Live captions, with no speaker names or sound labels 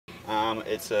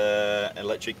It's an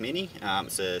electric Mini.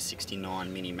 It's a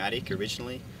 69 Mini Matic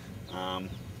originally.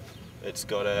 It's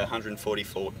got a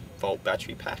 144-volt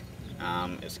battery pack.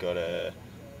 It's got a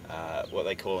what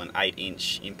they call an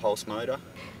 8-inch impulse motor.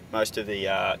 Most of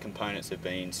the components have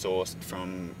been sourced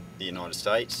from the United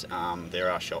States. There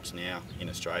are shops now in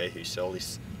Australia who sell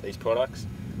these products.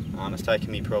 It's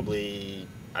taken me probably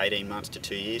 18 months to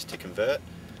 2 years to convert,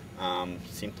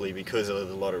 simply because of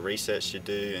a lot of research to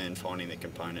do and finding the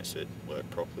components that work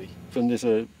properly. And there's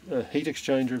a heat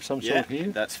exchanger of some sort here?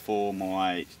 That's for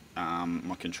my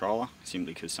my controller,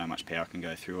 simply because so much power can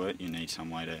go through it. You need some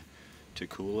way to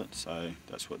cool it, so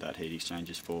that's what that heat exchange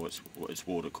is for. It's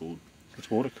water cooled. It's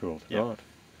water cooled, yep. Right.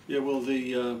 Yeah, well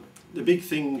the big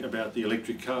thing about the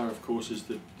electric car, of course, is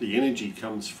that the energy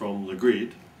comes from the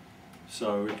grid.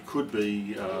 So it could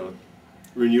be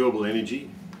renewable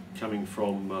energy coming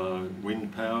from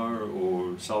wind power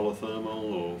or solar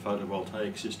thermal or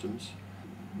photovoltaic systems.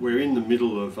 We're in the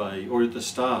middle of or at the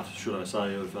start, should I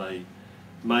say, of a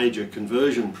major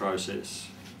conversion process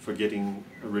for getting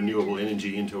renewable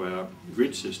energy into our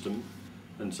grid system,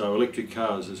 and so electric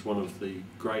cars is one of the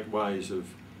great ways of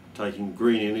taking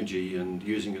green energy and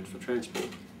using it for transport.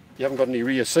 You haven't got any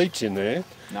rear seats in there.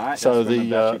 No. So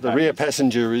the rear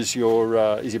passenger is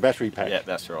your battery pack. Yeah,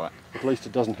 that's right. At least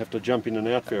it doesn't have to jump in and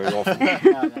out very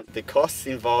often. The costs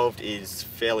involved is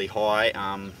fairly high,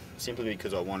 simply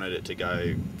because I wanted it to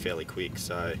go fairly quick.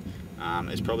 So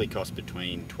it's probably cost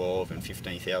between $12,000 and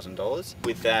 $15,000.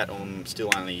 With that, I'm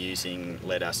still only using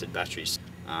lead acid batteries.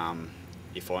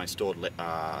 If I installed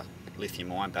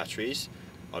lithium-ion batteries,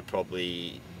 I'd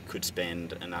probably could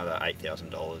spend another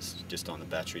 $8,000 just on the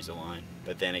batteries alone.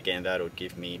 But then again, that would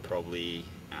give me probably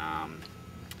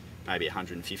maybe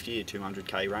 150 to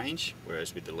 200k range,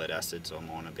 whereas with the lead acids I'm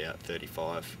on about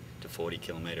 35 to 40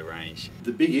 kilometre range.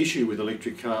 The big issue with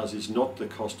electric cars is not the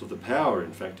cost of the power,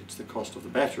 in fact it's the cost of the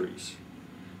batteries,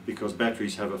 because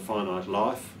batteries have a finite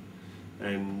life,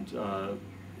 and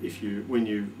when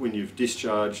you've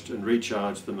discharged and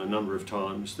recharged them a number of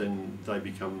times, then they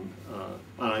become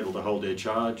unable to hold their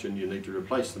charge and you need to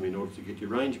replace them in order to get your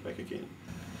range back again.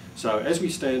 So as we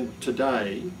stand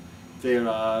today, there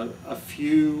are a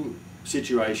few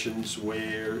situations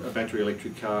where a battery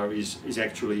electric car is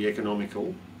actually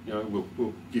economical. You know,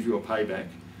 will give you a payback,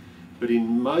 but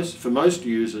for most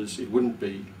users it wouldn't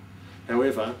be.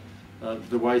 However,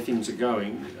 the way things are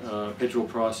going, petrol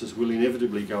prices will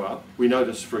inevitably go up. We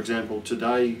notice, for example,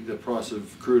 today the price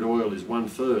of crude oil is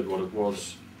 1/3 what it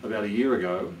was about a year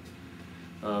ago,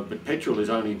 but petrol is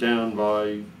only down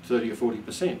by 30 or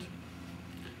 40%.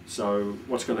 So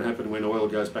what's going to happen when oil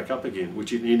goes back up again,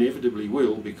 which it inevitably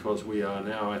will, because we are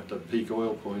now at the peak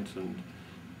oil point and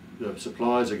the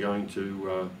supplies are going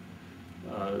to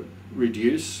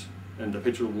reduce and the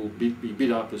petrol will be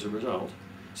bid up as a result.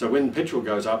 So when petrol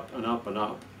goes up and up and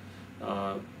up,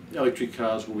 electric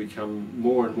cars will become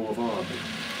more and more viable.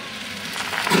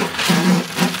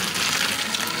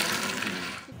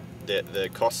 The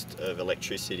cost of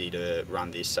electricity to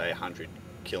run this, say 100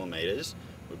 kilometres,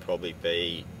 would probably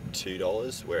be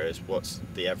 $2, whereas what's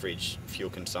the average fuel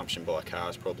consumption by a car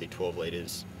is probably 12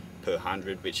 litres per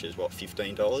 100, which is what,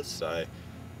 $15. So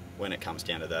when it comes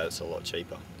down to that, it's a lot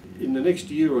cheaper. In the next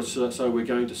year or so, we're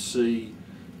going to see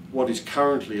what is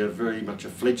currently very much a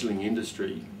fledgling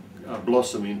industry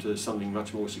blossom into something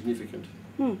much more significant,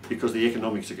 because the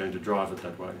economics are going to drive it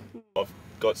that way. I've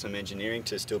got some engineering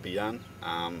to still be done,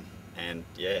 and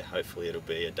yeah, hopefully it'll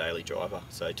be a daily driver,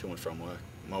 so to and from work.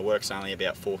 My work's only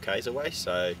about 4k's away,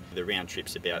 so the round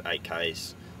trip's about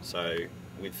 8k's, so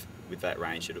with that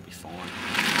range it'll be fine.